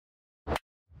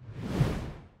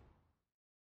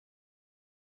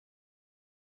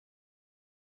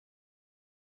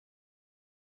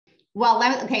Well,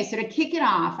 okay, so to kick it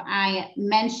off, I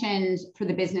mentioned for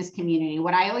the business community,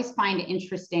 what I always find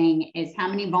interesting is how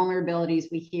many vulnerabilities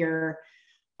we hear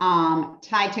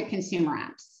tied to consumer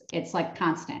apps. It's like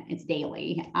constant, it's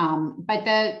daily.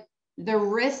 But the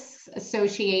risks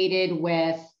associated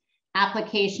with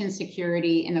application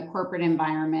security in the corporate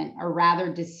environment are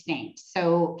rather distinct.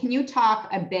 So can you talk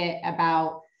a bit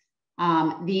about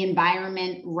the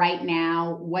environment right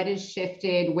now, what has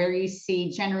shifted, where you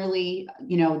see generally,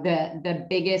 the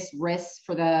biggest risks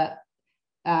for the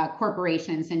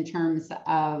corporations in terms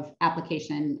of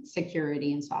application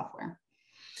security and software?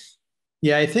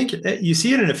 Yeah, I think you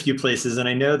see it in a few places, and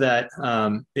I know that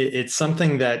it's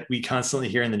something that we constantly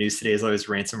hear in the news today is always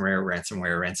ransomware,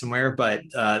 ransomware, ransomware. But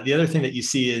the other thing that you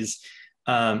see is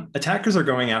attackers are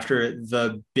going after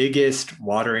the biggest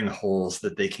watering holes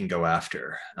that they can go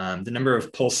after. The number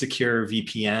of Pulse Secure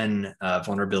VPN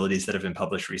vulnerabilities that have been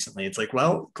published recently, it's like,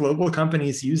 well, global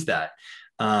companies use that.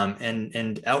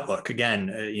 And Outlook, again,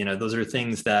 those are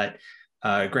things that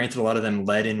granted, a lot of them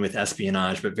led in with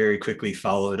espionage, but very quickly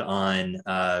followed on,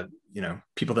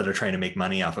 people that are trying to make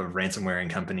money off of ransomware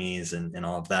companies and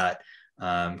all of that.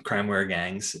 Crimeware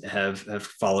gangs have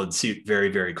followed suit very,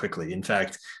 very quickly. In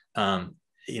fact,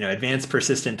 advanced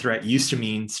persistent threat used to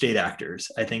mean state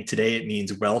actors. I think today it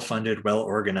means well-funded,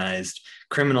 well-organized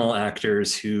criminal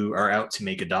actors who are out to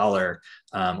make a dollar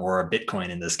or a Bitcoin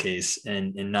in this case,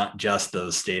 and not just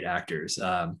those state actors.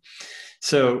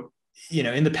 So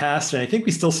in the past, and I think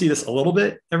we still see this a little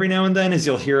bit every now and then, is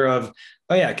you'll hear of,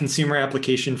 oh yeah, consumer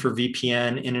application for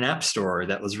VPN in an app store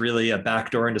that was really a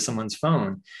backdoor into someone's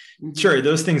phone. Mm-hmm. Sure,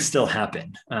 those things still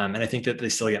happen. And I think that they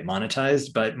still get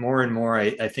monetized, but more and more,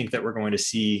 I think that we're going to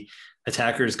see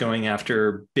attackers going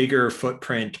after bigger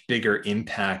footprint, bigger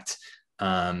impact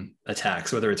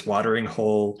attacks, whether it's watering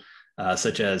hole,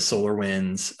 such as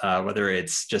SolarWinds, whether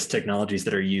it's just technologies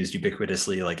that are used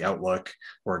ubiquitously like Outlook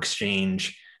or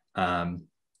Exchange.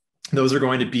 Those are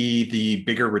going to be the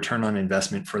bigger return on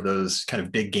investment for those kind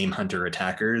of big game hunter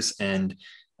attackers. And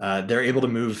they're able to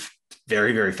move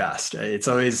very, very fast. It's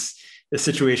always a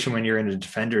situation when you're in a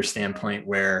defender standpoint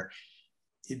where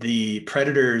the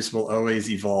predators will always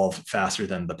evolve faster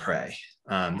than the prey.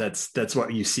 That's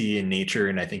what you see in nature.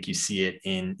 And I think you see it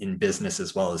in business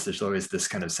as well, as there's always this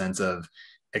kind of sense of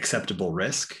acceptable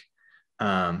risk.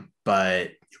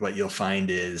 But what you'll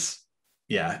find is,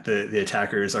 yeah, the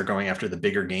attackers are going after the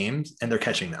bigger games and they're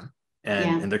catching them,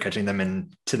 and they're catching them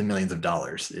to the millions of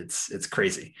dollars. It's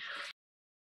crazy.